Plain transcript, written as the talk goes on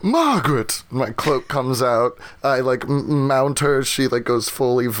Margaret! My cloak comes out. I, like, mount her. She, like, goes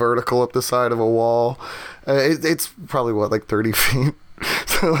fully vertical up the side of a wall. It's probably, like, 30 feet?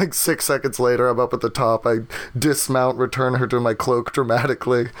 So, like, 6 seconds later, I'm up at the top. I dismount, return her to my cloak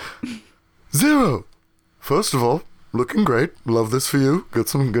dramatically. Zero! First of all, looking great. Love this for you.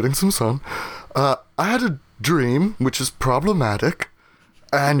 Getting some sun. I had a dream, which is problematic.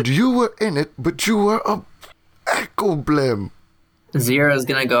 And you were in it, but you were a ecoblim. Zero's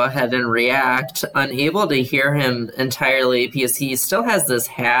gonna go ahead and react, unable to hear him entirely because he still has this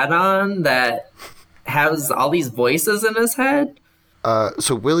hat on that has all these voices in his head.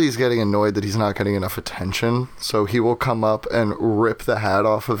 So Willie's getting annoyed that he's not getting enough attention, so he will come up and rip the hat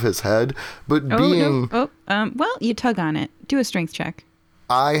off of his head. But well, you tug on it. Do a strength check.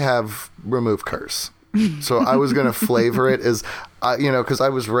 I have remove curse. So I was going to flavor it as, because I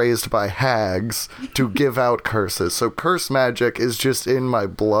was raised by hags to give out curses. So curse magic is just in my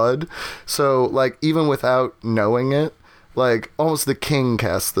blood. So, like, even without knowing it, like, almost the king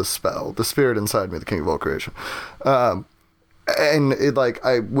casts the spell. The spirit inside me, the king of all creation. And it, like,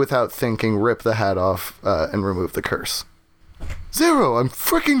 I, without thinking, rip the hat off and remove the curse. Zero, I'm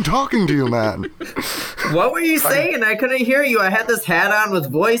freaking talking to you, man. What were you saying? I couldn't hear you. I had this hat on with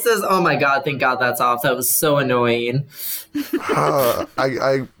voices. Oh my god, thank god that's off. That was so annoying.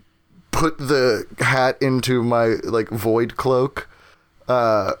 I put the hat into my, like, void cloak.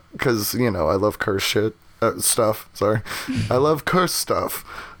 Because, I love curse shit. Stuff, sorry. I love curse stuff.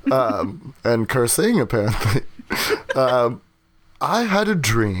 And cursing, apparently. I had a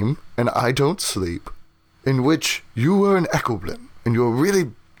dream, and I don't sleep, in which you were an ecoblim, and you were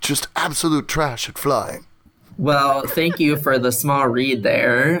really just absolute trash at flying. Well, thank you for the small read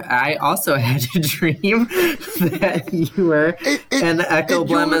there. I also had a dream that you were an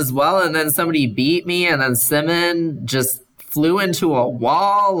ecoblim as well, and then somebody beat me, and then Simon just flew into a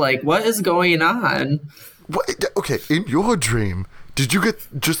wall. Like, what is going on? Okay, in your dream, did you get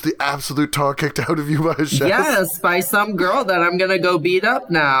just the absolute tar kicked out of you by a chef? Yes, by some girl that I'm gonna go beat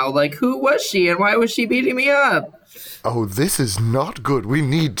up now. Like, who was she and why was she beating me up? Oh, this is not good. We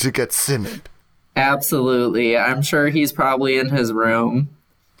need to get Simon. Absolutely. I'm sure he's probably in his room.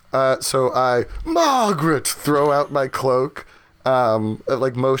 So I, Margaret, throw out my cloak,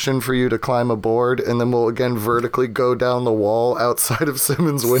 like motion for you to climb aboard, and then we'll again vertically go down the wall outside of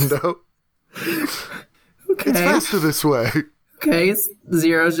Simon's window. Okay. It's faster this way. Okay,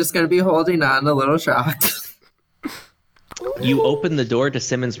 Zero's just going to be holding on, a little shocked. You open the door to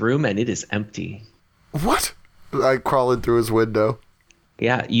Simon's room, and it is empty. What? I crawl in through his window.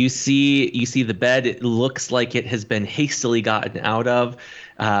 Yeah, you see the bed. It looks like it has been hastily gotten out of.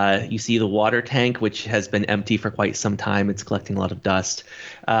 You see the water tank, which has been empty for quite some time. It's collecting a lot of dust.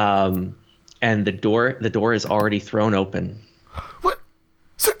 And the door is already thrown open. What?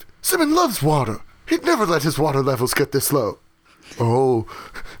 Simon loves water. He'd never let his water levels get this low. Oh,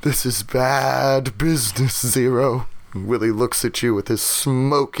 this is bad business, Zero. Willie looks at you with his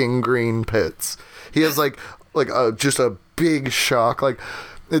smoking green pits. He has just a big shock. Like,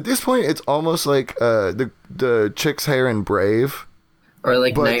 at this point, it's almost like the chick's hair in Brave. Or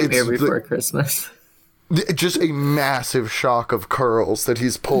like Nightmare Before Christmas. Just a massive shock of curls that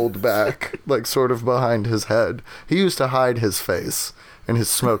he's pulled back, like sort of behind his head. He used to hide his face in his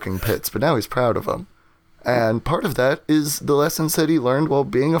smoking pits, but now he's proud of them. And part of that is the lessons that he learned while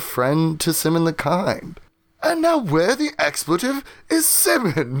being a friend to Simon the Kind. And now where the expletive is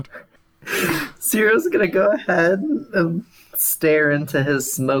Simon. Zero's gonna go ahead and stare into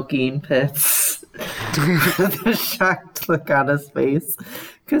his smoking pits with a shocked look on his face.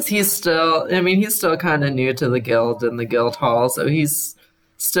 Because he's still kind of new to the guild and the guild hall, so he's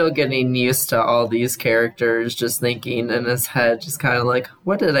still getting used to all these characters, just thinking in his head, just kind of like,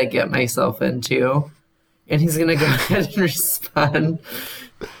 what did I get myself into? And he's going to go ahead and respond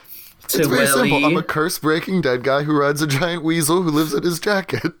to It's very Willie. simple. I'm a curse-breaking dead guy who rides a giant weasel who lives in his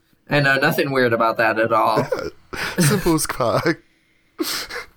jacket. I know, nothing weird about that at all. Simple as pie.